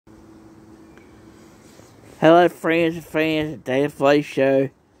Hello, friends and fans of Daily Flay Show.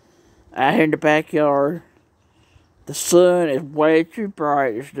 Out here in the backyard, the sun is way too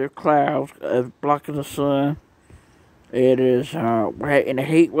bright. There's no clouds blocking the sun. It is we're in a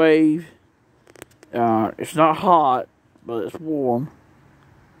heat wave. It's not hot, but it's warm.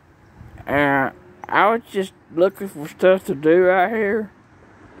 And I was just looking for stuff to do out here.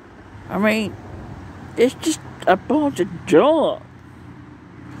 I mean, it's just a bunch of junk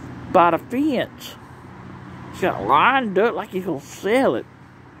by the fence. It's got lined up like you can sell it.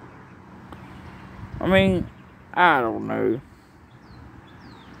 I mean, I don't know.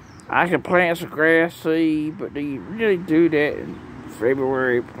 I can plant some grass seed, but do you really do that in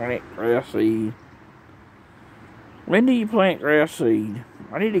February? Plant grass seed. When do you plant grass seed?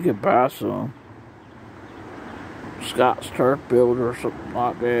 I need to go buy some. Scott's Turf Builder or something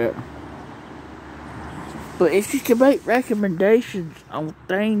like that. But if you can make recommendations on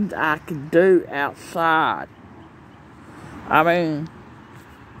things I can do outside. I mean,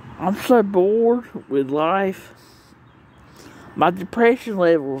 I'm so bored with life. My depression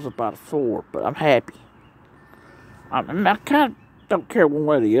level is about 4, but I'm happy. I kind of don't care one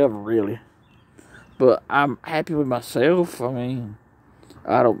way or the other, really. But I'm happy with myself. I mean,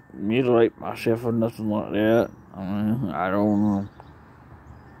 I don't mutilate myself or nothing like that. I mean, I don't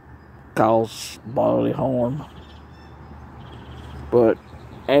cause bodily harm. But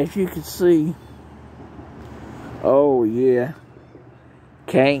as you can see, oh yeah,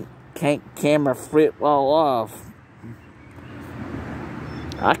 can't camera flip all off.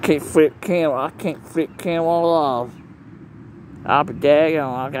 I can't flip cam all off. I'll be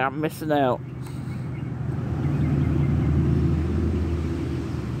daggone, I'm missing out.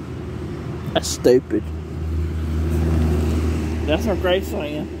 That's stupid. That's our great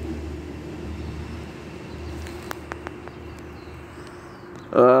saying.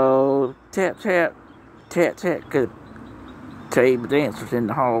 Oh, tap, tap, tap, tap, good. Table dancers in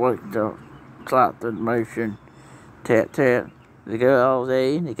the hallway, slide through the motion. Tap, tap. They go all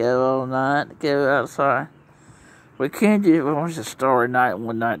day, they go all night, they go outside. We can't do it. We want a starry night and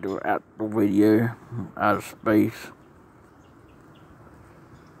one night do an outdoor video out of space.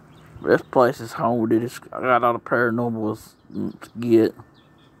 This place is haunted. It's got all the paranormal to get.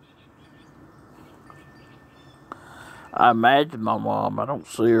 I imagine my mom. I don't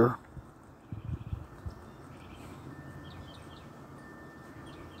see her.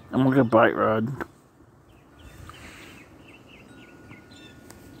 I'm gonna go bike riding.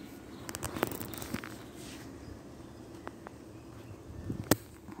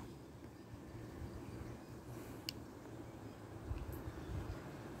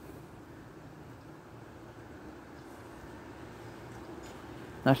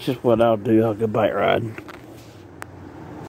 That's just what I'll do. I'll go bike riding.